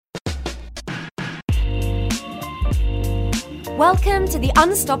Welcome to the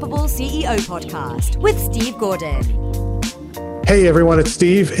Unstoppable CEO podcast with Steve Gordon. Hey everyone, it's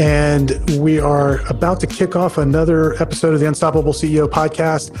Steve, and we are about to kick off another episode of the Unstoppable CEO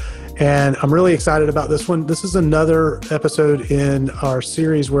podcast, and I'm really excited about this one. This is another episode in our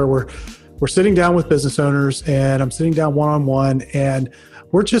series where we're sitting down with business owners, and I'm sitting down one-on-one, and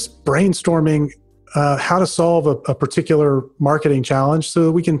we're just brainstorming how to solve a particular marketing challenge so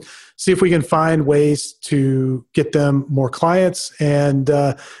that we can see if we can find ways to get them more clients and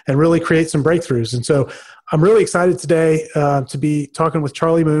really create some breakthroughs. And so I'm really excited today to be talking with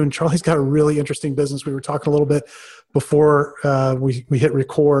Charlie Moon. Charlie's got a really interesting business. We were talking a little bit before we hit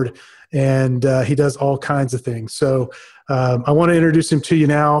record, and he does all kinds of things. So I want to introduce him to you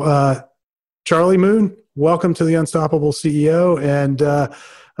now. Charlie Moon, welcome to the Unstoppable CEO, and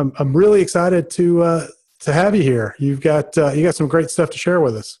I'm really excited to have you here. You got some great stuff to share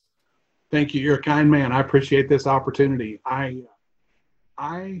with us. Thank you. You're a kind man. I appreciate this opportunity.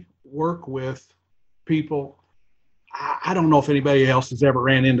 I work with people. I don't know if anybody else has ever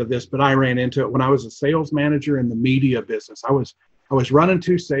ran into this, but I ran into it when I was a sales manager in the media business. I was running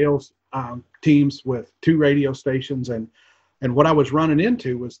two sales teams with two radio stations, and what I was running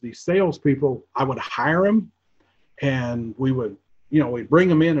into was these salespeople. I would hire them, and we'd bring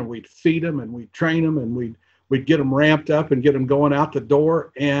them in and we'd feed them and we'd train them and we'd get them ramped up and get them going out the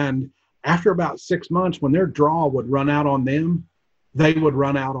door. And after about 6 months, when their draw would run out on them, they would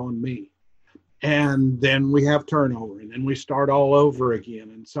run out on me. And then we have turnover, and then we start all over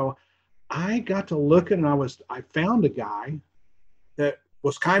again. And so I got to looking, and I found a guy that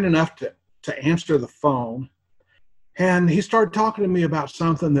was kind enough to answer the phone. And he started talking to me about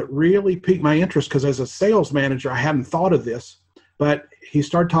something that really piqued my interest, because as a sales manager, I hadn't thought of this. But he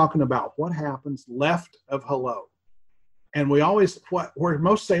started talking about what happens left of hello. And we always, where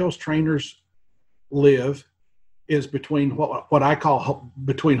most sales trainers live is between what I call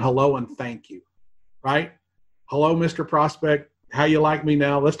between hello and thank you, right? Hello, Mr. Prospect. How you like me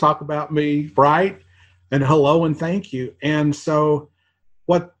now? Let's talk about me, right? And hello and thank you. And so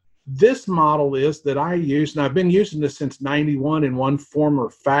what this model is that I use, and I've been using this since 91 in one form or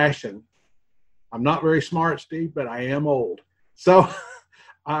fashion. I'm not very smart, Steve, but I am old. So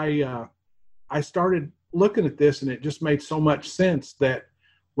I started looking at this, and it just made so much sense that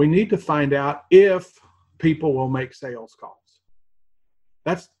we need to find out if people will make sales calls.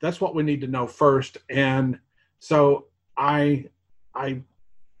 That's what we need to know first. And so I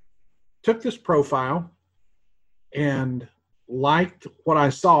took this profile and liked what I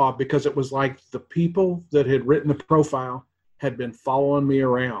saw, because it was like the people that had written the profile had been following me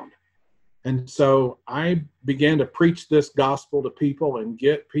around. And so I began to preach this gospel to people and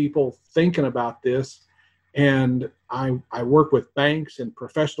get people thinking about this. And I work with banks and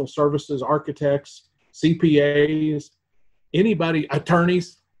professional services, architects, CPAs, anybody,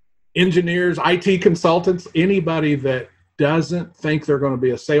 attorneys, engineers, IT consultants, anybody that doesn't think they're going to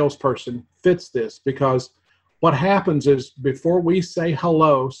be a salesperson fits this, because what happens is before we say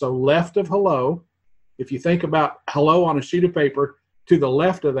hello, so left of hello, if you think about hello on a sheet of paper, to the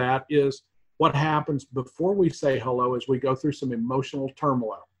left of that is what happens before we say hello is we go through some emotional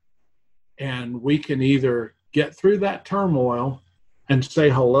turmoil. And we can either get through that turmoil and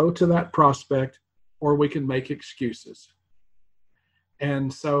say hello to that prospect, or we can make excuses.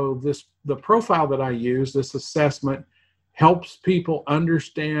 And so the profile that I use, this assessment, helps people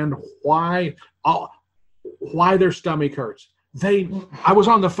understand why their stomach hurts. I was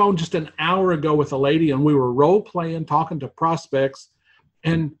on the phone just an hour ago with a lady, and we were role playing, talking to prospects,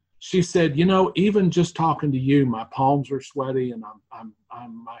 and she said, even just talking to you, my palms are sweaty, and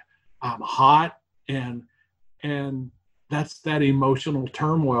I'm hot, and that's that emotional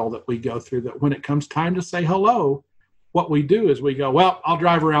turmoil that we go through. That when it comes time to say hello, what we do is we go, well, I'll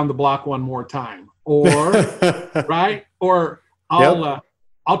drive around the block one more time, or right, or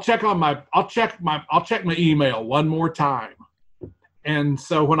I'll check my email one more time. And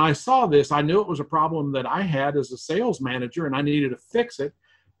so when I saw this, I knew it was a problem that I had as a sales manager, and I needed to fix it.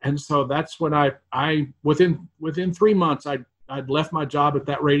 And so that's when I within 3 months, I'd left my job at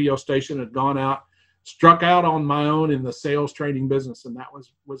that radio station, had gone out, struck out on my own in the sales training business. And that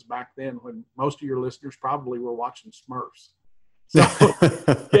was back then when most of your listeners probably were watching Smurfs.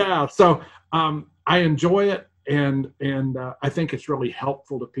 So, yeah. So I enjoy it. And I think it's really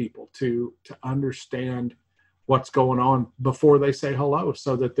helpful to people to understand what's going on before they say hello,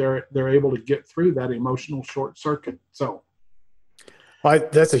 so that they're able to get through that emotional short circuit. So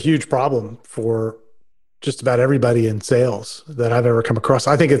that's a huge problem for just about everybody in sales that I've ever come across.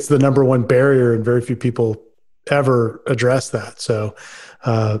 I think it's the number one barrier, and very few people ever address that. So,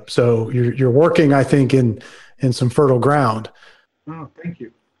 so you're working, I think, in some fertile ground. Oh, thank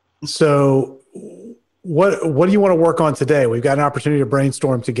you. So what do you want to work on today? We've got an opportunity to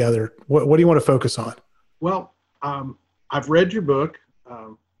brainstorm together. What do you want to focus on? Well, I've read your book,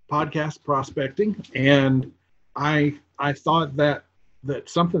 Podcast Prospecting, and I thought that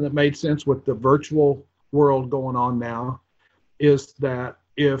something that made sense with the virtual world going on now is that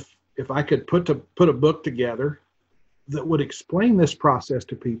if I could put a book together that would explain this process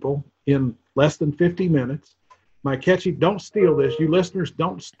to people in less than 50 minutes. My catchy, don't steal this. You listeners,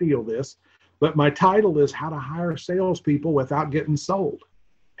 don't steal this. But my title is How to Hire Salespeople Without Getting Sold.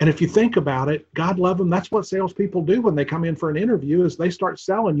 And if you think about it, God love them. That's what salespeople do when they come in for an interview is they start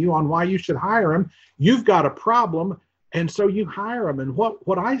selling you on why you should hire them. You've got a problem, and so you hire them. And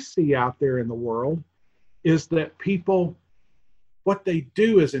what I see out there in the world is that people, what they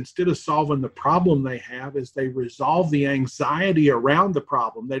do is instead of solving the problem they have is they resolve the anxiety around the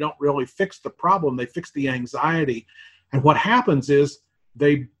problem. They don't really fix the problem. They fix the anxiety. And what happens is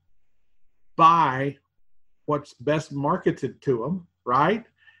they buy what's best marketed to them, right?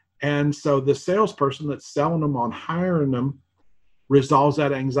 And so the salesperson that's selling them on hiring them resolves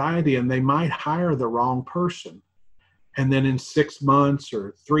that anxiety, and they might hire the wrong person. And then in 6 months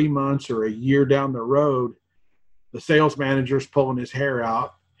or 3 months or a year down the road, the sales manager's pulling his hair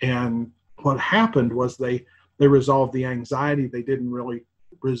out. And what happened was they resolved the anxiety. They didn't really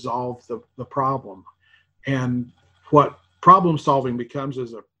resolve the problem. And what problem solving becomes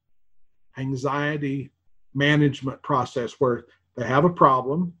is a anxiety management process where they have a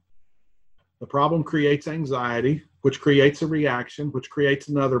problem. The problem creates anxiety, which creates a reaction, which creates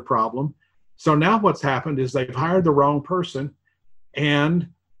another problem. So now what's happened is they've hired the wrong person, and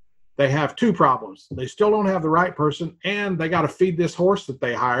they have two problems. They still don't have the right person, and they got to feed this horse that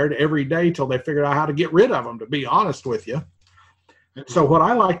they hired every day till they figure out how to get rid of them, to be honest with you. And so what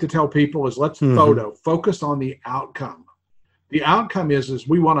I like to tell people is let's focus on the outcome. The outcome is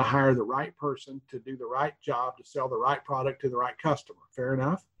we want to hire the right person to do the right job, to sell the right product to the right customer. Fair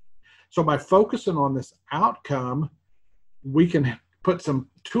enough? So by focusing on this outcome, we can put some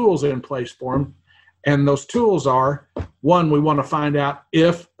tools in place for them. And those tools are, one, we want to find out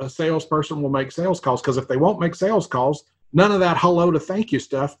if a salesperson will make sales calls, because if they won't make sales calls, none of that hello to thank you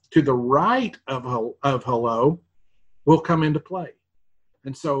stuff to the right of hello will come into play.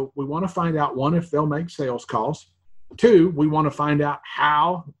 And so we want to find out, one, if they'll make sales calls. Two, we want to find out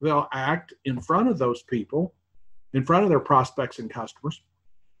how they'll act in front of those people, in front of their prospects and customers.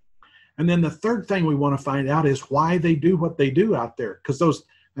 And then the third thing we want to find out is why they do what they do out there.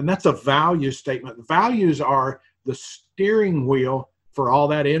 And that's a value statement. Values are the steering wheel for all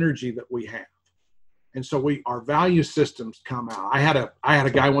that energy that we have. And so our value systems come out. I had a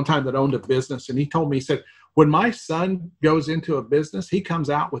guy one time that owned a business, and he told me, he said, when my son goes into a business, he comes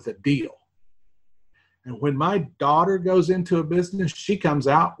out with a deal. And when my daughter goes into a business, she comes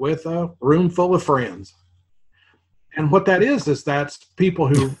out with a room full of friends. And what that is that's people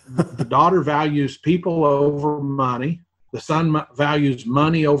who, the daughter values people over money. The son values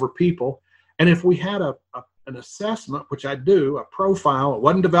money over people. And if we had an assessment, which I do, a profile, it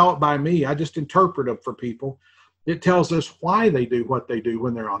wasn't developed by me, I just interpret it for people. It tells us why they do what they do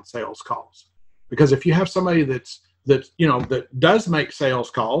when they're on sales calls. Because if you have somebody that does make sales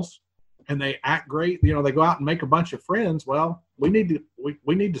calls and they act great, they go out and make a bunch of friends, well, we need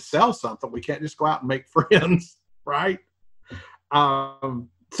to sell something. We can't just go out and make friends, right?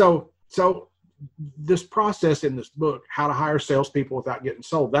 So this process in this book, How to Hire Salespeople Without Getting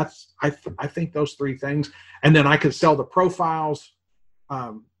Sold, that's I think those three things. And then I could sell the profiles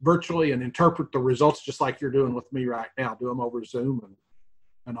virtually and interpret the results just like you're doing with me right now, do them over Zoom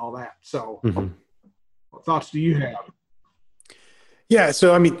and all that. So what thoughts do you have? Yeah.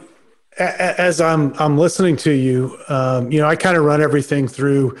 So, I mean, as I'm listening to you, I kind of run everything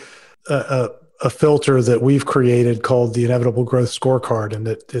through a filter that we've created called the Inevitable Growth Scorecard, and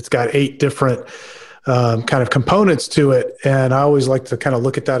it's got 8 different kind of components to it. And I always like to kind of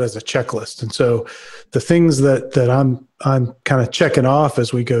look at that as a checklist. And so the things that I'm kind of checking off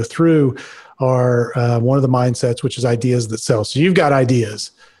as we go through are one of the mindsets, which is ideas that sell. So you've got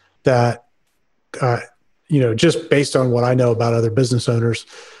ideas that, just based on what I know about other business owners,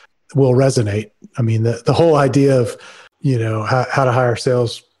 will resonate. I mean, the whole idea of, how to hire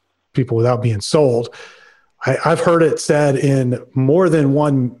sales people without being sold. I've heard it said in more than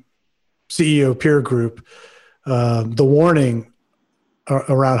one CEO peer group, the warning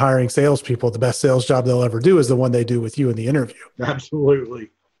around hiring salespeople, the best sales job they'll ever do is the one they do with you in the interview. Absolutely.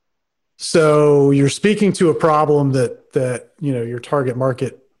 So you're speaking to a problem that your target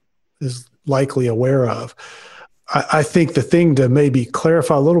market is likely aware of. I think the thing to maybe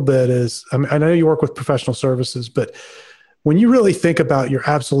clarify a little bit is, I know you work with professional services, but when you really think about your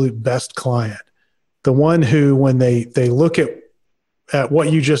absolute best client, the one who, when they look at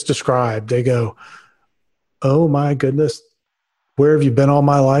what you just described, they go, oh my goodness, where have you been all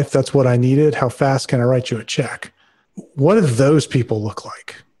my life? That's what I needed. How fast can I write you a check? What do those people look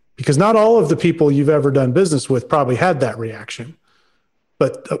like? Because not all of the people you've ever done business with probably had that reaction,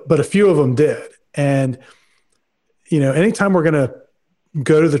 but a few of them did. And, anytime we're going to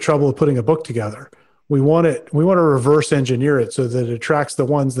go to the trouble of putting a book together, we want to reverse engineer it so that it attracts the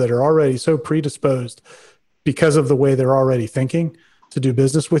ones that are already so predisposed because of the way they're already thinking to do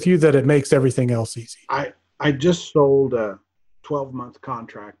business with you, that it makes everything else easy. I just sold a 12-month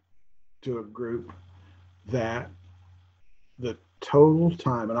contract to a group that the total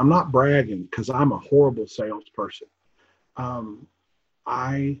time, and I'm not bragging because I'm a horrible salesperson.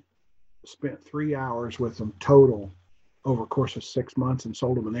 I spent 3 hours with them total over a course of 6 months and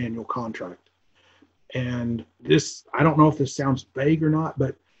sold them an annual contract. And this, I don't know if this sounds vague or not,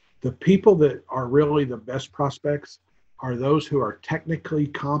 but the people that are really the best prospects are those who are technically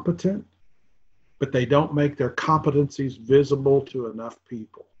competent, but they don't make their competencies visible to enough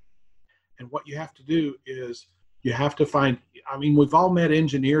people. And what you have to do is you have to find, we've all met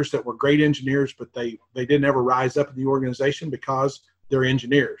engineers that were great engineers, but they didn't ever rise up in the organization because they're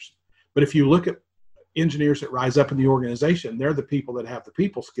engineers. But if you look at engineers that rise up in the organization, they're the people that have the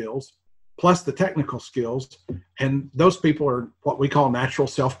people skills plus the technical skills. And those people are what we call natural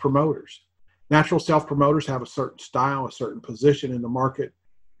self-promoters. Natural self-promoters have a certain style, a certain position in the market,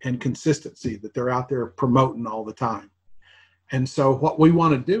 and consistency that they're out there promoting all the time. And so what we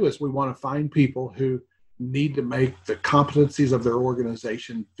want to do is we want to find people who need to make the competencies of their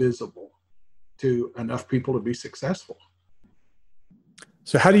organization visible to enough people to be successful.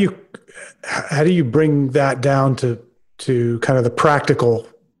 So how do you bring that down to kind of the practical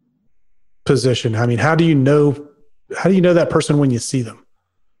position? How do you know that person when you see them?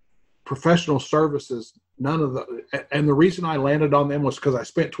 Professional services, and the reason I landed on them was because I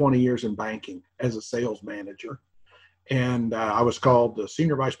spent 20 years in banking as a sales manager. And I was called the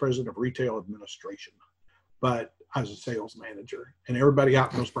Senior Vice President of Retail Administration, but I was a sales manager. And everybody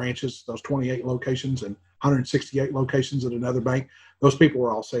out in those branches, those 28 locations and 168 locations at another bank, those people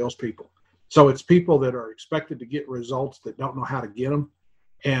were all salespeople. So it's people that are expected to get results that don't know how to get them.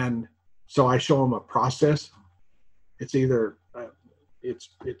 And so I show them a process. It's either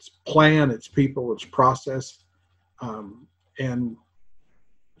it's plan, it's people, it's process, and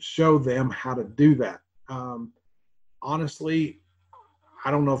show them how to do that. Honestly,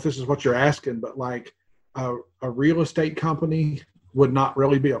 I don't know if this is what you're asking, but like a real estate company would not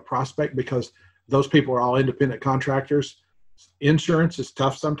really be a prospect because those people are all independent contractors. Insurance is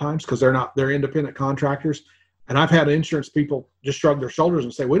tough sometimes because they're independent contractors. And I've had insurance people just shrug their shoulders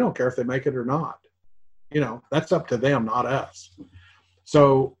and say, we don't care if they make it or not. That's up to them, not us.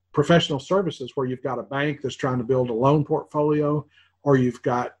 So professional services, where you've got a bank that's trying to build a loan portfolio, or you've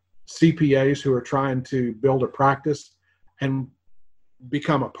got CPAs who are trying to build a practice and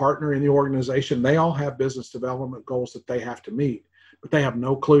become a partner in the organization, they all have business development goals that they have to meet, but they have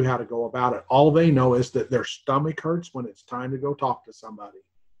no clue how to go about it. All they know is that their stomach hurts when it's time to go talk to somebody.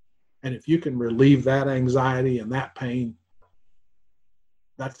 And if you can relieve that anxiety and that pain,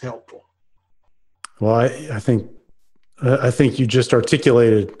 that's helpful. Well, I think you just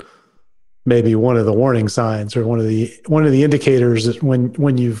articulated maybe one of the warning signs or one of the indicators that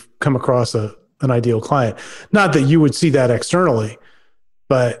when you've come across an ideal client. Not that you would see that externally,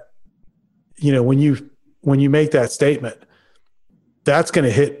 but when you make that statement, that's going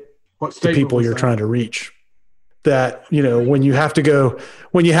to hit the people you're trying to reach. That when you have to go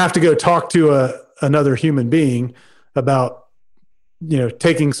talk to another human being about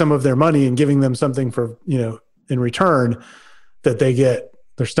taking some of their money and giving them something for in return, that they get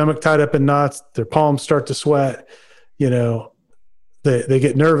their stomach tied up in knots, their palms start to sweat, they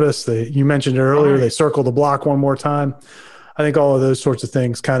get nervous. You mentioned it earlier, they circle the block one more time. I think all of those sorts of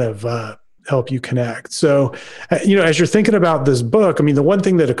things kind of help you connect. So, as you're thinking about this book, the one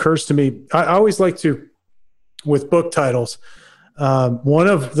thing that occurs to me, I always like to, with book titles, one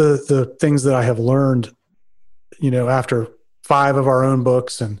of the things that I have learned, after 5 of our own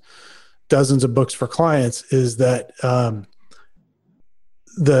books and dozens of books for clients, is that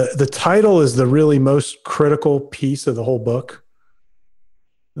the title is the really most critical piece of the whole book.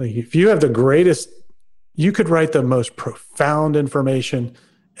 Like if you have the greatest, you could write the most profound information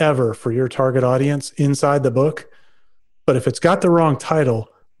ever for your target audience inside the book, but if it's got the wrong title,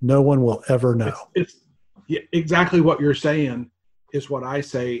 no one will ever know. It's exactly what you're saying is what I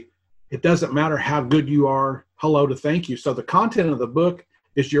say. It doesn't matter how good you are, hello to thank you. So the content of the book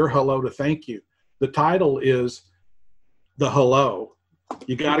is your hello to thank you. The title is the hello.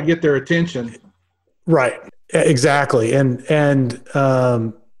 You got to get their attention. Right. Exactly. And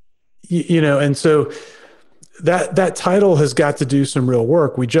so that title has got to do some real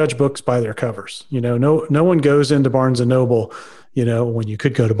work. We judge books by their covers. No one goes into Barnes and Noble, when you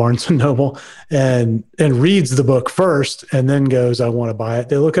could go to Barnes and Noble and reads the book first and then goes, I want to buy it.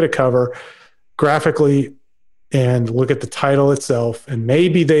 They look at a cover graphically and look at the title itself. And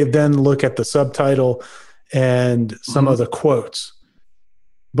maybe they then look at the subtitle and some of the quotes.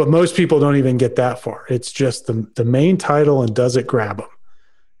 But most people don't even get that far. It's just the main title, and does it grab them?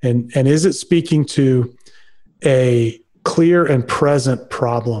 And is it speaking to a clear and present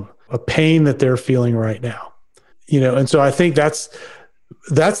problem, a pain that they're feeling right now? And so I think that's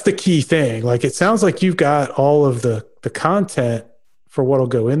the key thing. Like, it sounds like you've got all of the content for what'll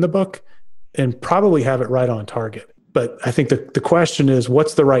go in the book and probably have it right on target. But I think the question is,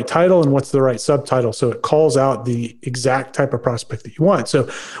 what's the right title and what's the right subtitle so it calls out the exact type of prospect that you want? So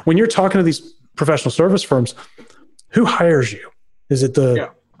when you're talking to these professional service firms, who hires you? Is it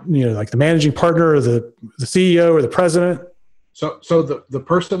like the managing partner or the CEO or the president? So the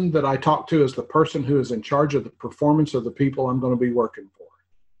person that I talk to is the person who is in charge of the performance of the people I'm going to be working for.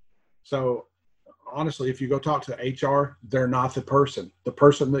 So honestly, if you go talk to HR, they're not the person. The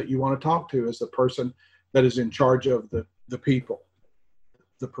person that you want to talk to is the person that is in charge of the people,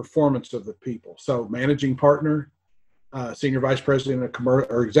 the performance of the people. So managing partner, senior vice president of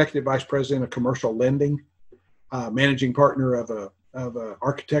or executive vice president of commercial lending, managing partner of a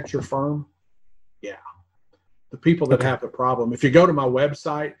architecture firm. Yeah. The people that have the problem. If you go to my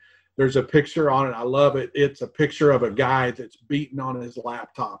website, there's a picture on it. I love it. It's a picture of a guy that's beating on his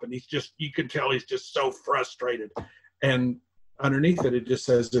laptop, and you can tell he's just so frustrated. And underneath it just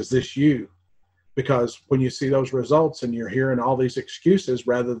says, is this you? Because when you see those results and you're hearing all these excuses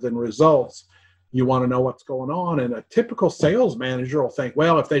rather than results, you want to know what's going on. And a typical sales manager will think,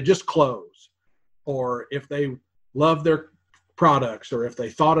 well, if they just close, or if they love their products, or if they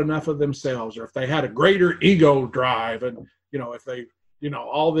thought enough of themselves, or if they had a greater ego drive, and, if they,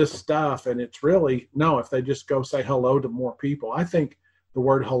 all this stuff. And it's really, no, if they just go say hello to more people. I think the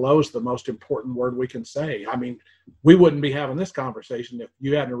word hello is the most important word we can say. I mean, we wouldn't be having this conversation if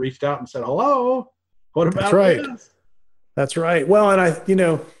you hadn't reached out and said, hello, what about That's right. this? That's right. Well, and I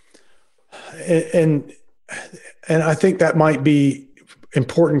think that might be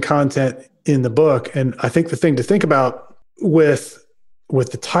important content in the book. And I think the thing to think about with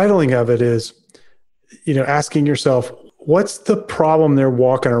the titling of it is, asking yourself, what's the problem they're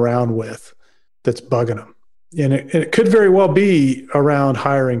walking around with that's bugging them? And it could very well be around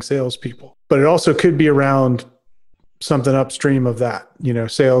hiring salespeople, but it also could be around something upstream of that,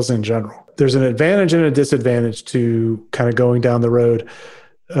 sales in general. There's an advantage and a disadvantage to kind of going down the road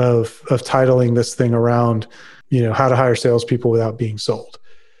of titling this thing around, how to hire salespeople without being sold.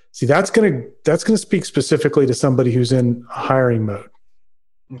 See, that's going to speak specifically to somebody who's in hiring mode.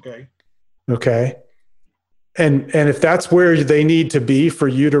 Okay. And if that's where they need to be for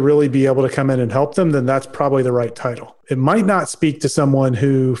you to really be able to come in and help them, then that's probably the right title. It might not speak to someone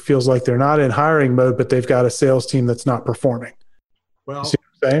who feels like they're not in hiring mode, but they've got a sales team that's not performing. Well, you see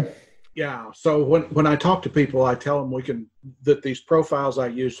what I'm saying? Yeah. So when I talk to people, I tell them that these profiles I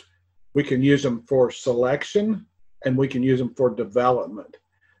use, we can use them for selection and we can use them for development.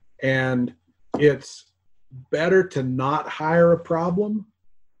 And it's better to not hire a problem.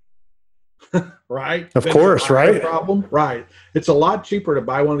 Right? Of course, right? Problem, right? It's a lot cheaper to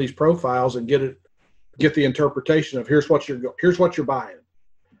buy one of these profiles and get the interpretation of here's what you're buying,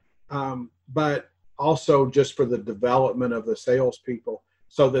 but also just for the development of the salespeople,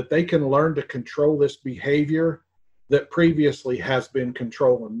 so that they can learn to control this behavior that previously has been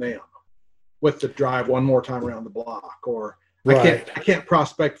controlling them, with the drive one more time around the block, or right. I can't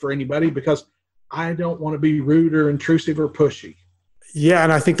prospect for anybody because I don't want to be rude or intrusive or pushy. Yeah.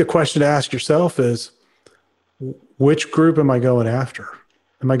 And I think the question to ask yourself is, which group am I going after?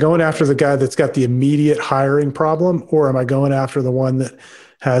 Am I going after the guy that's got the immediate hiring problem, or am I going after the one that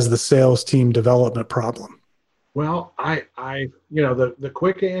has the sales team development problem? Well, the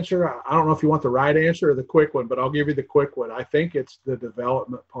quick answer, I don't know if you want the right answer or the quick one, but I'll give you the quick one. I think it's the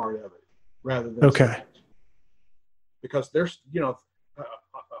development part of it rather than okay. Sales. Because there's,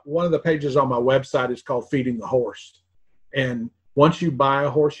 one of the pages on my website is called Feeding the Horse. And once you buy a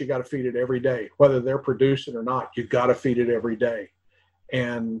horse, you got to feed it every day, whether they're producing or not. You got to feed it every day.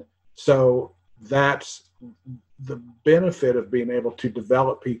 And so that's the benefit of being able to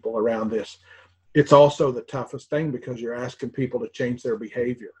develop people around this. It's also the toughest thing because you're asking people to change their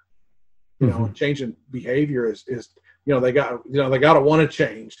behavior. and changing behavior is they got to want to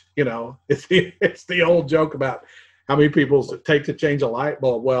change. It's the old joke about how many people does it take to change a light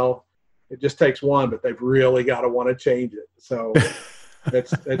bulb. Well, it just takes one, but they've really got to want to change it. So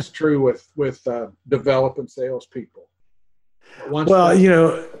that's true with developing salespeople.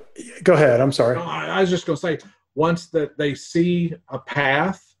 Go ahead. I'm sorry. I was just going to say, once that they see a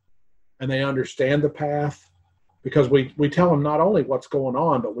path and they understand the path, because we tell them not only what's going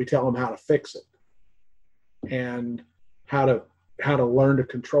on, but we tell them how to fix it and how to learn to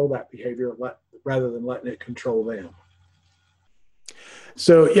control that behavior rather than letting it control them.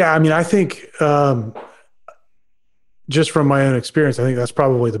 So, yeah, I mean, I think just from my own experience, I think that's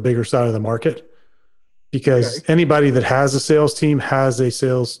probably the bigger side of the market, because anybody that has a sales team has a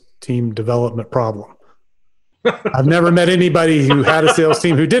sales team development problem. I've never met anybody who had a sales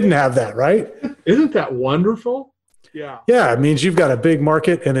team who didn't have that, right? Isn't that wonderful? Yeah. Yeah, it means you've got a big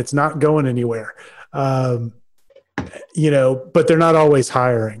market and it's not going anywhere. But they're not always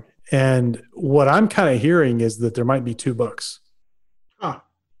hiring. And what I'm kind of hearing is that there might be two books.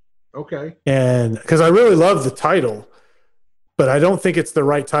 Okay. And because I really love the title, but I don't think it's the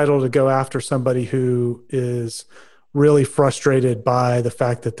right title to go after somebody who is really frustrated by the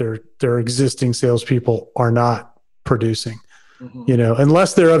fact that their existing salespeople are not producing.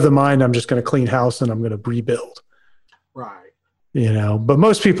 Unless they're of the mind, I'm just going to clean house and I'm going to rebuild. Right. But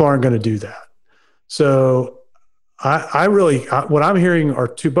most people aren't going to do that. So I really, what I'm hearing are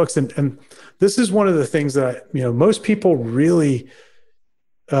two books. And this is one of the things that, most people really,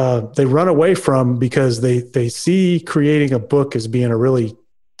 they run away from, because they see creating a book as being a really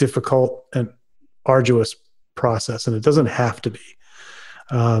difficult and arduous process. And it doesn't have to be.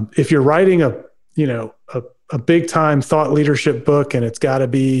 If you're writing a big time thought leadership book and it's got to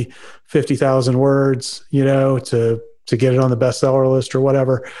be 50,000 words, to get it on the bestseller list or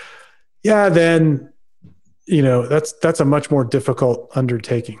whatever, then, that's a much more difficult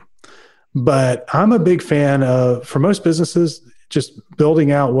undertaking. But I'm a big fan of, for most businesses, just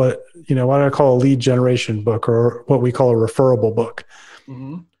building out what I call a lead generation book, or what we call a referable book.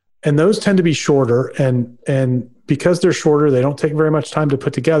 Mm-hmm. And those tend to be shorter, and because they're shorter, they don't take very much time to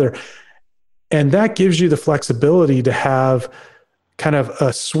put together. And that gives you the flexibility to have kind of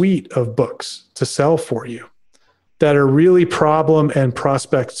a suite of books to sell for you that are really problem and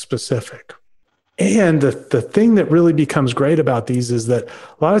prospect specific. And the thing that really becomes great about these is that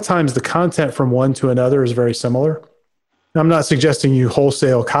a lot of times the content from one to another is very similar. I'm not suggesting you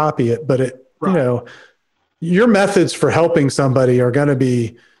wholesale copy it, but your methods for helping somebody are going to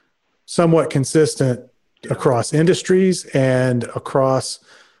be somewhat consistent across industries and across,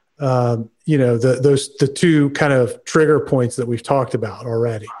 the two kind of trigger points that we've talked about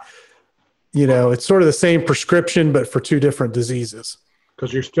already. It's sort of the same prescription, but for two different diseases.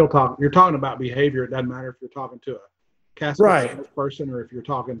 Because you're talking about behavior. It doesn't matter if you're talking to a casket person or if you're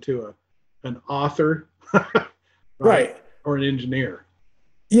talking to an author, right? Or an engineer.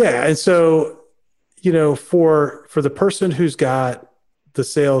 Yeah. And so, for the person who's got the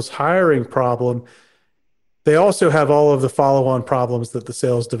sales hiring problem, they also have all of the follow-on problems that the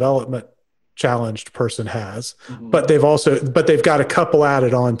sales development challenged person has, but they've got a couple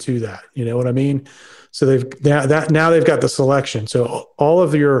added on to that. You know what I mean? So now they've got the selection. So all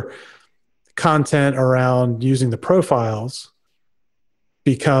of your content around using the profiles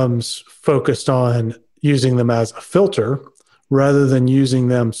becomes focused on using them as a filter rather than using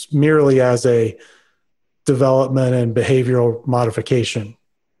them merely as a development and behavioral modification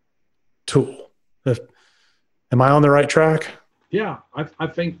tool. Am I on the right track? Yeah, I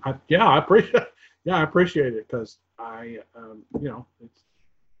appreciate it, because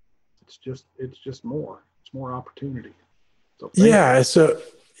it's just more. It's more opportunity. So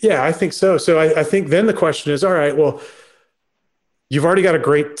I think so. So I think then the question is, all right, well, you've already got a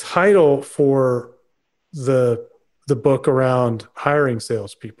great title for the book around hiring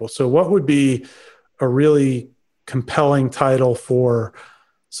salespeople. So what would be a really compelling title for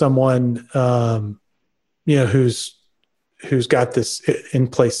someone, who's got this in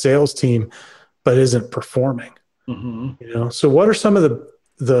place sales team, but isn't performing? Mm-hmm. So what are some of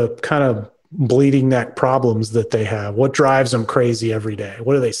the kind of bleeding neck problems that they have? What drives them crazy every day?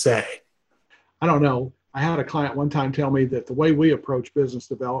 What do they say? I don't know. I had a client one time tell me that the way we approach business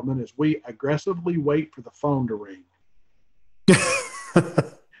development is we aggressively wait for the phone to ring.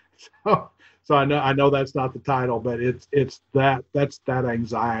 So I know that's not the title, but that's that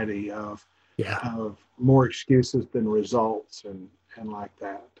anxiety of more excuses than results and like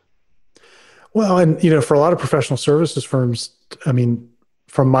that. Well, and for a lot of professional services firms, I mean,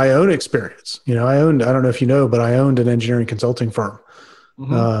 from my own experience, I don't know if you know, but I owned an engineering consulting firm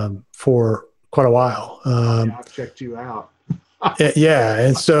for quite a while. Yeah, I've checked you out. Yeah.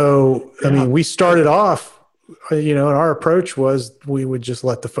 And so, I mean, we started off, and our approach was we would just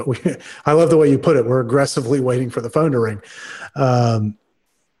let the phone, I love the way you put it. We're aggressively waiting for the phone to ring.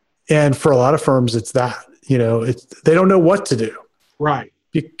 And for a lot of firms, it's that, they don't know what to do. Right.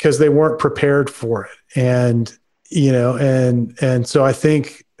 Because they weren't prepared for it. And, and so I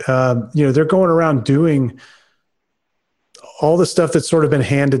think, they're going around doing all the stuff that's sort of been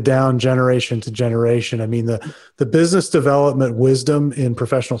handed down generation to generation. I mean, the business development wisdom in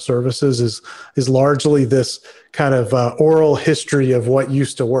professional services is largely this kind of oral history of what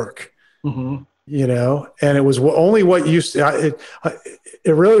used to work, and it was only what used to,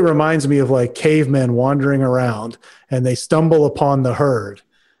 it really reminds me of like cavemen wandering around and they stumble upon the herd,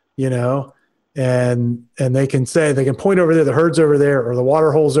 and they can point over there, the herd's over there, or the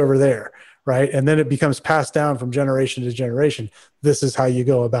water hole's over there. Right. And then it becomes passed down from generation to generation. This is how you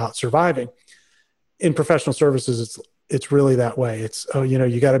go about surviving. In professional services, it's really that way. It's,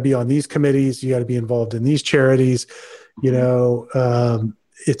 you got to be on these committees. You got to be involved in these charities. It's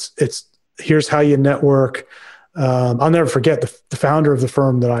here's how you network. I'll never forget the founder of the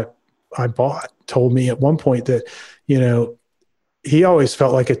firm that I bought told me at one point that, he always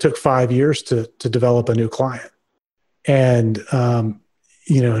felt like it took 5 years to develop a new client. And,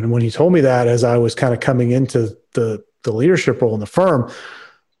 and when he told me that, as I was kind of coming into the leadership role in the firm,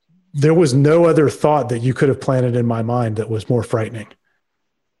 there was no other thought that you could have planted in my mind that was more frightening.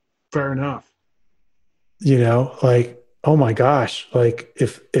 Fair enough. Like, oh my gosh, like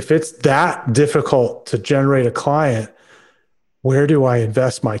if it's that difficult to generate a client, where do I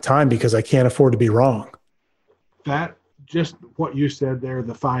invest my time? Because I can't afford to be wrong. That just what you said there,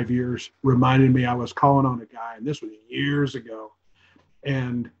 the 5 years, reminded me I was calling on a guy, and this was years ago.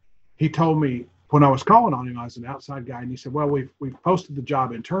 And he told me when I was calling on him, I was an outside guy, and he said, well, we've posted the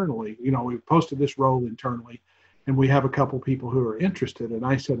job internally. We've posted this role internally, and we have a couple people who are interested. And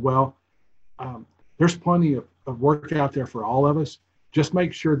I said, well, there's plenty of work out there for all of us. Just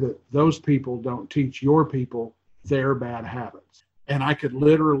make sure that those people don't teach your people their bad habits. And I could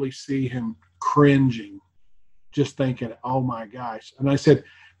literally see him cringing, just thinking, oh my gosh. And I said,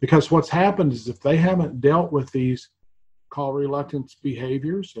 because what's happened is if they haven't dealt with these call reluctance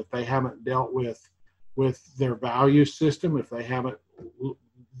behaviors, if they haven't dealt with their value system, if they haven't,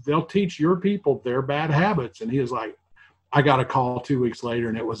 they'll teach your people their bad habits. And he was like, I got a call 2 weeks later,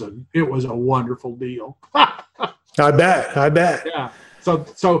 and it was a wonderful deal. I bet. Yeah.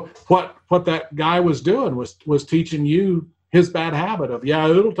 So what that guy was doing was teaching you his bad habit of,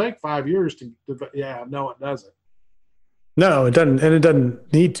 it'll take 5 years to no, it doesn't. No, it doesn't. And it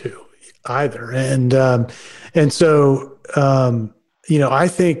doesn't need to either. And so, I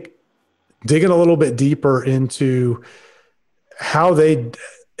think digging a little bit deeper into how they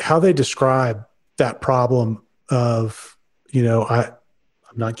describe that problem of, I'm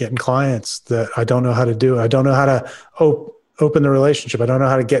not getting clients, that I don't know how to do it. I don't know how to open the relationship. I don't know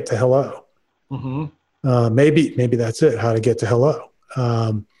how to get to hello. Mm-hmm. Maybe that's it, how to get to hello.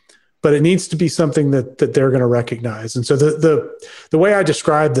 But it needs to be something that they're going to recognize. And so the way I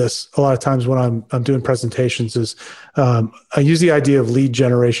describe this a lot of times when I'm doing presentations is I use the idea of lead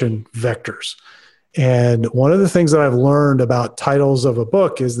generation vectors. And one of the things that I've learned about titles of a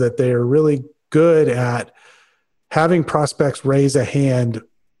book is that they are really good at having prospects raise a hand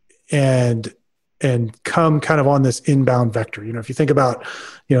and come kind of on this inbound vector. If you think about,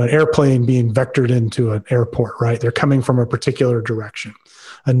 an airplane being vectored into an airport, right? They're coming from a particular direction,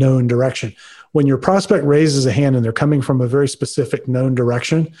 a known direction. When your prospect raises a hand and they're coming from a very specific known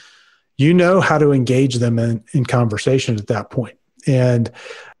direction, you know how to engage them in conversation at that point. And,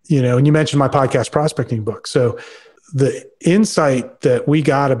 and you mentioned my podcast prospecting book. So the insight that we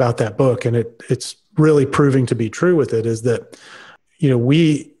got about that book, and it's really proving to be true with it, is that,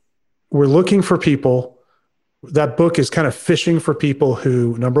 we're looking for people. That book is kind of fishing for people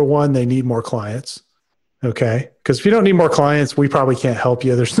who, number one, they need more clients. Okay. Because if you don't need more clients, we probably can't help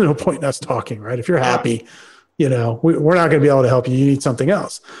you. There's no point in us talking, right? If you're happy, we're not going to be able to help you. You need something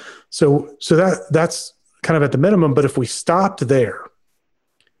else. So that's kind of at the minimum. But if we stopped there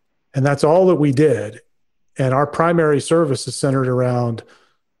and that's all that we did, and our primary service is centered around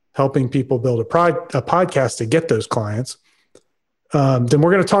helping people build a podcast to get those clients, then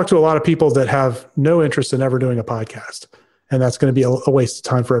we're going to talk to a lot of people that have no interest in ever doing a podcast. And that's going to be a waste of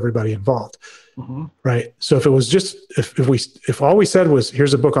time for everybody involved. Mm-hmm. Right. So if it was just, if all we said was,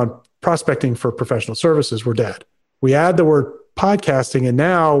 here's a book on prospecting for professional services, we're dead. We add the word podcasting, and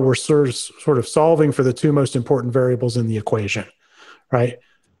now we're sort of solving for the two most important variables in the equation, right?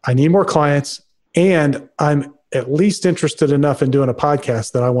 I need more clients, and I'm at least interested enough in doing a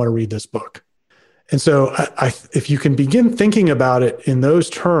podcast that I want to read this book. And so if you can begin thinking about it in those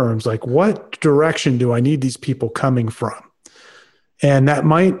terms, like what direction do I need these people coming from? And that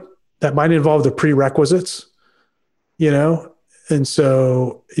might involve the prerequisites, and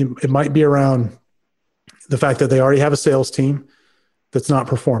so it might be around the fact that they already have a sales team that's not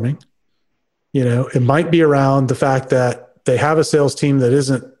performing. It might be around the fact that they have a sales team that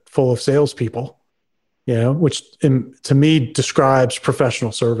isn't full of salespeople, which to me describes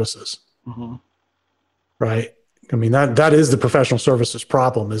professional services. Mm-hmm. Right. I mean, that is the professional services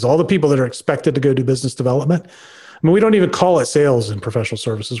problem, is all the people that are expected to go do business development. I mean, we don't even call it sales in professional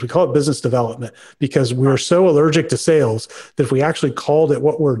services. We call it business development because we're so allergic to sales that if we actually called it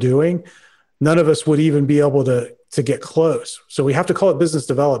what we're doing, none of us would even be able to get close. So we have to call it business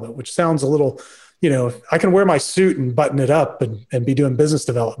development, which sounds a little, I can wear my suit and button it up and be doing business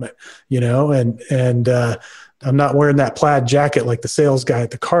development, and I'm not wearing that plaid jacket like the sales guy at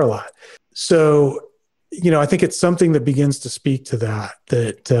the car lot. So, I think it's something that begins to speak to that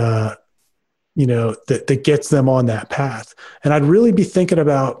gets them on that path. And I'd really be thinking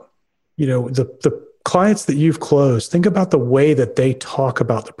about, the clients that you've closed, think about the way that they talk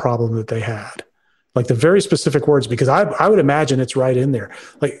about the problem that they had, like the very specific words, because I would imagine it's right in there.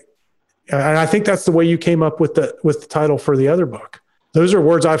 Like, and I think that's the way you came up with the title for the other book. Those are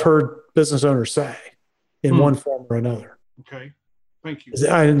words I've heard business owners say in one form or another. Okay. Thank you.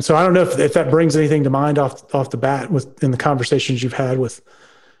 And so I don't know if that brings anything to mind off the bat in the conversations you've had with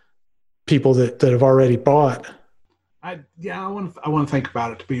people that have already bought. I want to think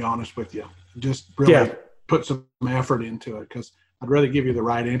about it, to be honest with you. Just really put some effort into it, because I'd rather give you the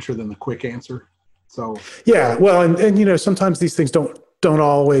right answer than the quick answer. So yeah, well, and sometimes these things don't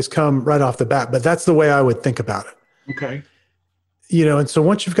always come right off the bat, but that's the way I would think about it. Okay. And so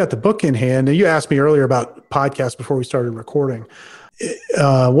once you've got the book in hand, and you asked me earlier about podcasts before we started recording,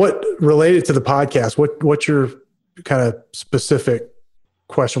 what related to the podcast, what's your kind of specific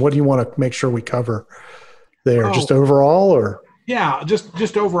question? What do you want to make sure we cover there? Just overall, or? Yeah,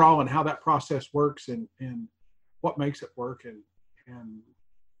 just overall, and how that process works, and what makes it work, and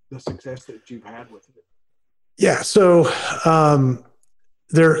the success that you've had with it. Yeah. So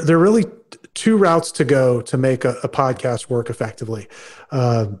there are really two routes to go to make a podcast work effectively.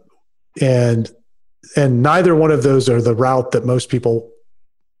 And neither one of those are the route that most people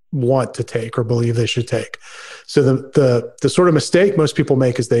want to take or believe they should take. So the sort of mistake most people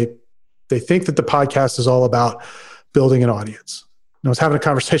make is they think that the podcast is all about building an audience. I was having a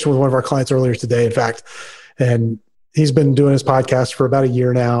conversation with one of our clients earlier today, in fact, and he's been doing his podcast for about a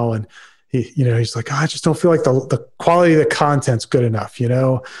year now. And he's like, I just don't feel like the quality of the content's good enough.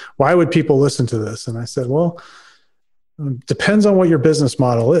 Why would people listen to this? And I said, well, depends on what your business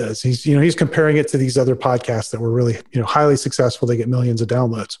model is. He's comparing it to these other podcasts that were really, highly successful. They get millions of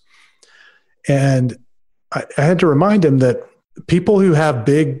downloads. And I had to remind him that people who have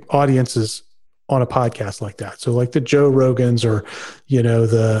big audiences on a podcast like that, so like the Joe Rogans or,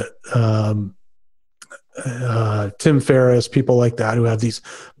 Tim Ferriss, people like that who have these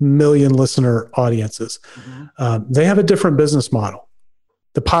million listener audiences, they have a different business model.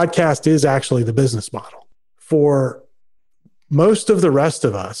 The podcast is actually the business model for most of the rest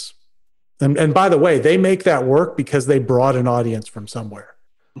of us. And by the way, they make that work because they brought an audience from somewhere,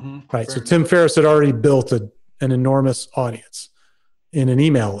 right? So Tim Ferriss had already built an enormous audience in an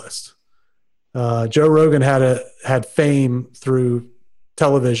email list. Joe Rogan had fame through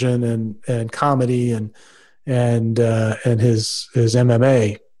television and comedy and his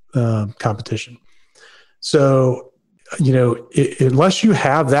MMA competition. So, unless you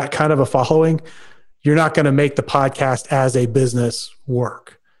have that kind of a following, you're not going to make the podcast as a business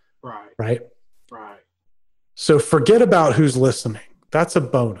work. Right. So forget about who's listening. That's a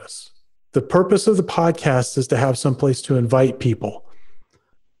bonus. The purpose of the podcast is to have someplace to invite people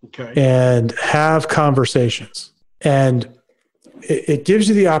and have conversations. And it gives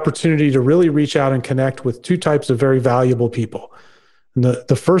you the opportunity to really reach out and connect with two types of very valuable people. And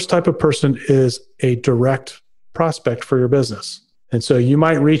the first type of person is a direct prospect for your business. And so you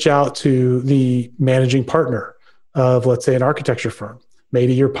might reach out to the managing partner of, let's say, an architecture firm.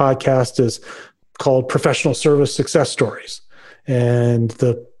 Maybe your podcast is called Professional Service Success Stories. And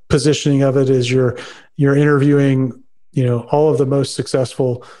the positioning of it is you're interviewing, all of the most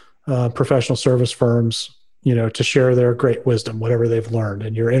successful professional service firms, to share their great wisdom, whatever they've learned.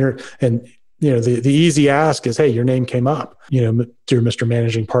 And the easy ask is, hey, your name came up, dear Mr.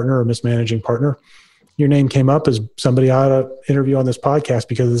 Managing Partner or Miss Managing Partner, your name came up as somebody I ought to interview on this podcast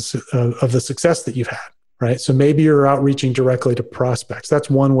because of the success that you've had, right? So maybe you're outreaching directly to prospects. That's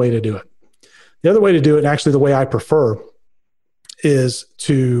one way to do it. The other way to do it, and actually the way I prefer, is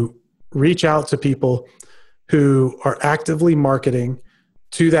to reach out to people who are actively marketing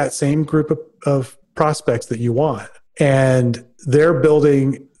to that same group of prospects that you want. And they're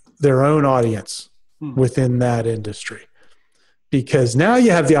building their own audience within that industry. Because now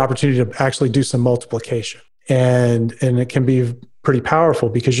you have the opportunity to actually do some multiplication. And it can be pretty powerful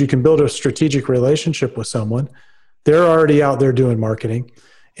because you can build a strategic relationship with someone. They're already out there doing marketing,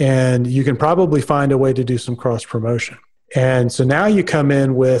 and you can probably find a way to do some cross promotion. And so now you come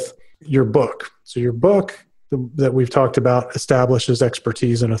in with your book. So your book that we've talked about establishes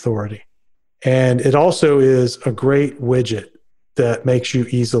expertise and authority. And it also is a great widget that makes you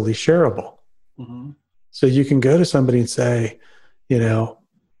easily shareable. Mm-hmm. So you can go to somebody and say, wow,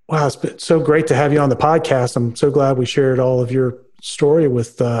 it's been so great to have you on the podcast. I'm so glad we shared all of your story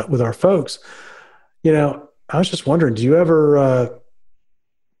with our folks. I was just wondering, do you ever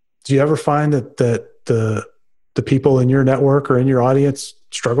find that the people in your network or in your audience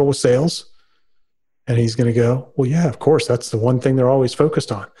struggle with sales? And he's going to go, well, yeah, of course. That's the one thing they're always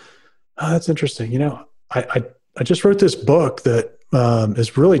focused on. Oh, that's interesting. I just wrote this book that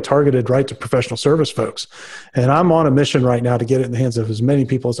is really targeted right to professional service folks. And I'm on a mission right now to get it in the hands of as many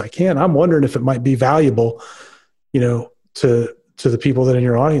people as I can. I'm wondering if it might be valuable, to the people that are in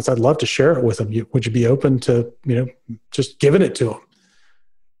your audience. I'd love to share it with them. Would you be open to, just giving it to them?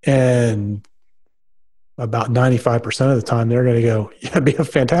 And about 95% of the time, they're going to go, yeah, it'd be a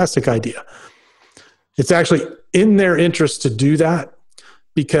fantastic idea. It's actually in their interest to do that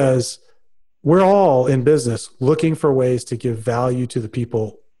because we're all in business looking for ways to give value to the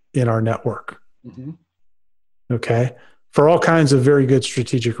people in our network. Mm-hmm. Okay. For all kinds of very good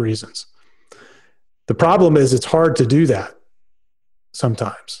strategic reasons. The problem is it's hard to do that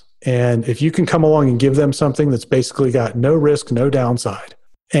sometimes. And if you can come along and give them something that's basically got no risk, no downside,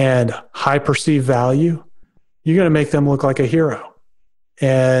 and high perceived value, you're going to make them look like a hero.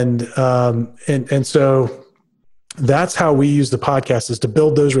 And so that's how we use the podcast, is to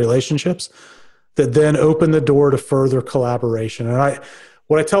build those relationships that then open the door to further collaboration. And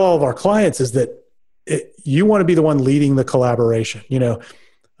what I tell all of our clients is that you want to be the one leading the collaboration. I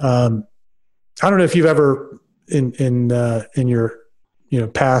don't know if you've ever in your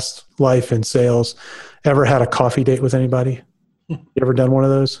past life in sales ever had a coffee date with anybody. You ever done one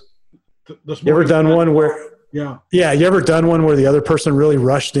of those? You ever done one where? Yeah. You ever done one where the other person really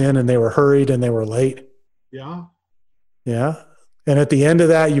rushed in and they were hurried and they were late? Yeah. Yeah. And at the end of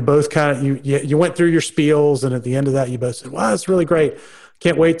that, you both kind of, you went through your spiels, and at the end of that, you both said, wow, that's really great.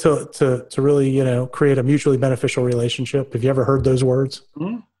 Can't wait to really, create a mutually beneficial relationship. Have you ever heard those words?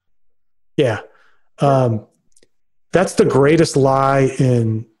 Mm-hmm. Yeah. That's the greatest lie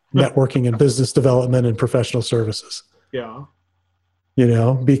in networking and business development and professional services. Yeah.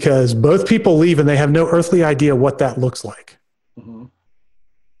 Because both people leave and they have no earthly idea what that looks like. Mm-hmm.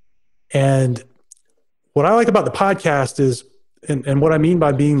 And what I like about the podcast is, and what I mean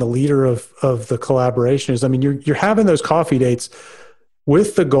by being the leader of the collaboration is, you're having those coffee dates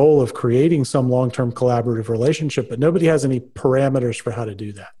with the goal of creating some long-term collaborative relationship, but nobody has any parameters for how to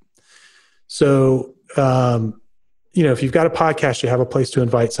do that. So, if you've got a podcast, you have a place to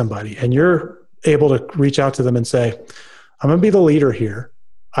invite somebody, and you're able to reach out to them and say, I'm going to be the leader here.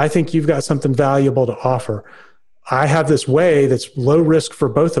 I think you've got something valuable to offer. I have this way that's low risk for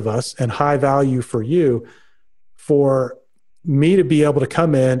both of us and high value for you, for me to be able to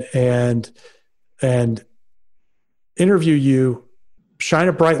come in and interview you, shine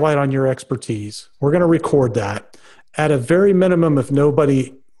a bright light on your expertise. We're going to record that. At a very minimum, if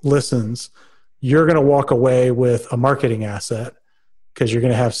nobody listens, you're going to walk away with a marketing asset, because you're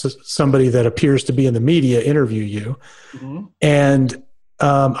going to have somebody that appears to be in the media interview you. Mm-hmm. And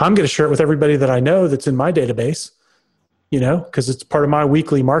I'm going to share it with everybody that I know that's in my database, because it's part of my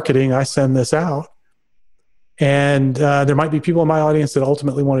weekly marketing. I send this out. And there might be people in my audience that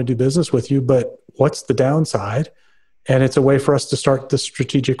ultimately want to do business with you, but what's the downside? And it's a way for us to start the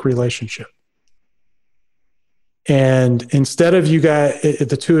strategic relationship. And instead of you guys,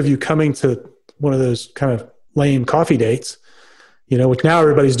 the two of you coming to one of those kind of lame coffee dates, which now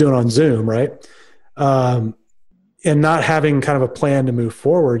everybody's doing on Zoom, right? And not having kind of a plan to move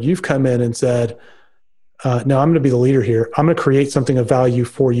forward, you've come in and said, no, I'm going to be the leader here. I'm going to create something of value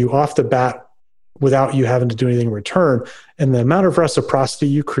for you off the bat without you having to do anything in return. And the amount of reciprocity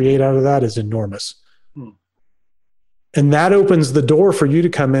you create out of that is enormous. And that opens the door for you to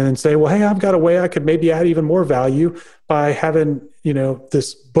come in and say, well, hey, I've got a way I could maybe add even more value by having,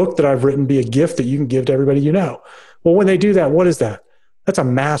 this book that I've written be a gift that you can give to everybody you know. Well, when they do that, what is that? That's a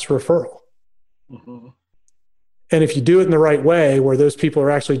mass referral. Mm-hmm. And if you do it in the right way, where those people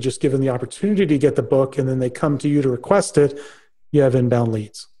are actually just given the opportunity to get the book and then they come to you to request it, you have inbound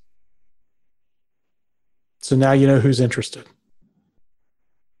leads. So now you know who's interested.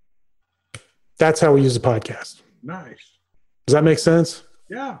 That's how we use the podcast. Nice. Does that make sense?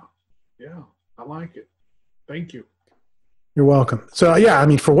 Yeah. I like it. Thank you. You're welcome. So yeah, I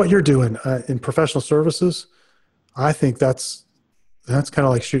mean, for what you're doing in professional services, I think that's kind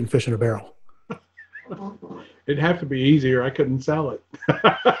of like shooting fish in a barrel. It'd have to be easier. I couldn't sell it.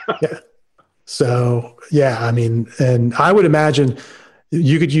 Yeah. So yeah, I mean, and I would imagine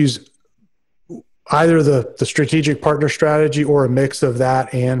you could use either the strategic partner strategy or a mix of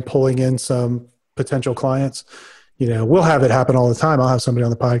that and pulling in some potential clients. You know, we'll have it happen all the time. I'll have somebody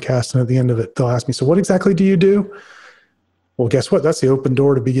on the podcast, and at the end of it, they'll ask me, so what exactly do you do? Well, guess what? That's the open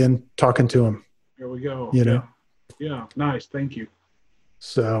door to begin talking to them. Here we go. You know? Yeah. Nice. Thank you.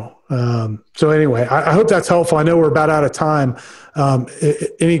 So, anyway, I hope that's helpful. I know we're about out of time.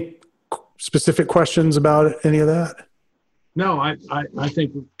 Any specific questions about any of that? No, I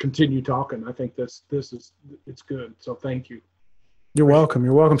think we'll continue talking. I think it's good. So thank you. You're welcome.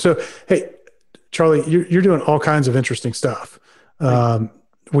 You're welcome. So, hey, Charlie, you're doing all kinds of interesting stuff.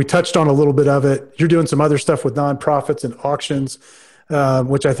 We touched on a little bit of it. You're doing some other stuff with nonprofits and auctions,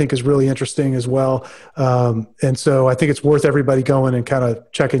 which I think is really interesting as well. And so I think it's worth everybody going and kind of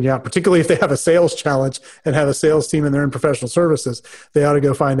checking you out, particularly if they have a sales challenge and have a sales team and they're in professional services. They ought to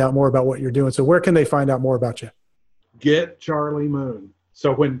go find out more about what you're doing. So where can they find out more about you? Get Charlie Moon.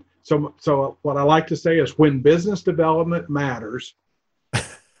 So what I like to say is when business development matters,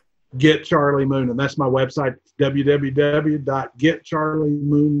 get Charlie Moon. And that's my website,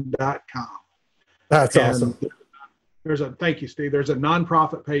 www.getcharliemoon.com. That's awesome. Thank you, Steve. There's a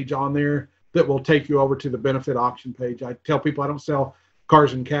nonprofit page on there that will take you over to the benefit auction page. I tell people I don't sell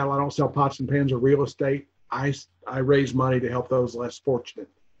cars and cattle. I don't sell pots and pans or real estate. I raise money to help those less fortunate.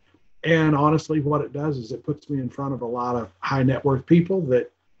 And honestly, what it does is it puts me in front of a lot of high net worth people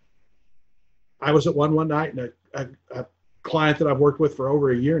that I was at one night, and a client that I've worked with for over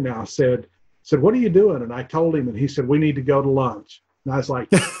a year now said, what are you doing? And I told him, and he said, we need to go to lunch. And I was like,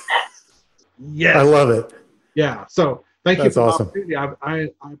 yes. I love it. Yeah. So thank you for awesome. the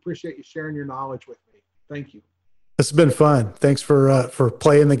opportunity. I appreciate you sharing your knowledge with me. Thank you. This has been fun. Thanks for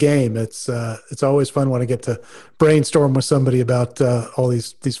playing the game. It's always fun when I get to brainstorm with somebody about all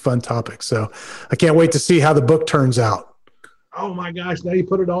these fun topics. So I can't wait to see how the book turns out. Oh my gosh. Now you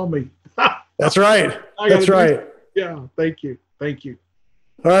put it on me. That's right. That's right. Yeah. Thank you. Thank you.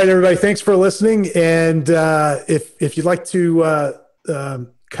 All right, everybody. Thanks for listening. And if you'd like to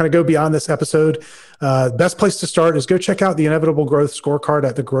kind of go beyond this episode, best place to start is go check out the Inevitable Growth Scorecard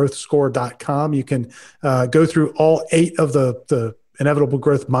at thegrowthscore.com. You can go through all 8 of the inevitable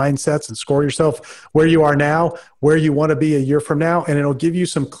growth mindsets and score yourself where you are now, where you want to be a year from now. And it'll give you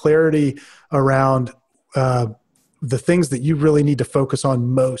some clarity around the things that you really need to focus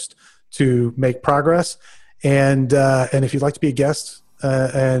on most to make progress. And if you'd like to be a guest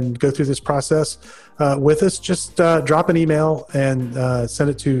and go through this process with us, just drop an email and send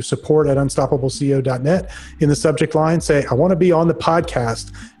it to support@unstoppableceo.net. In the subject line, say, I want to be on the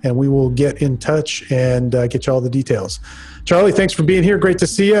podcast, and we will get in touch and get you all the details. Charlie, thanks for being here. Great to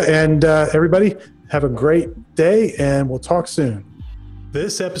see you. And everybody, have a great day, and we'll talk soon.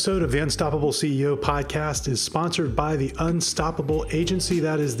 This episode of the Unstoppable CEO podcast is sponsored by the Unstoppable Agency.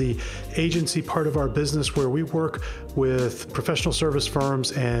 That is the agency part of our business where we work with professional service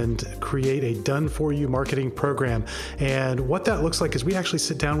firms and create a done-for-you marketing program. And what that looks like is we actually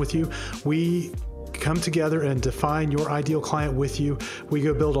sit down with you. We come together and define your ideal client with you. We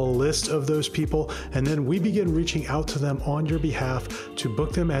go build a list of those people, and then we begin reaching out to them on your behalf to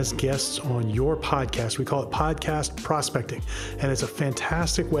book them as guests on your podcast. We call it podcast prospecting, and it's a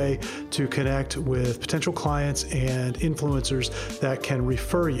fantastic way to connect with potential clients and influencers that can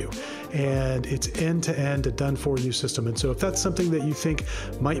refer you. And it's end-to-end a done-for-you system. And so if that's something that you think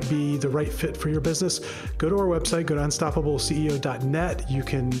might be the right fit for your business, go to our website, go to unstoppableceo.net. You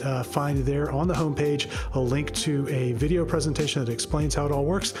can find there on the homepage a link to a video presentation that explains how it all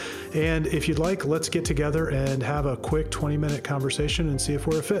works. And if you'd like, let's get together and have a quick 20-minute conversation and see if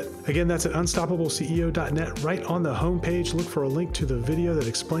we're a fit. Again, that's at unstoppableceo.net. Right on the homepage, look for a link to the video that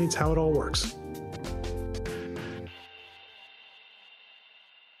explains how it all works.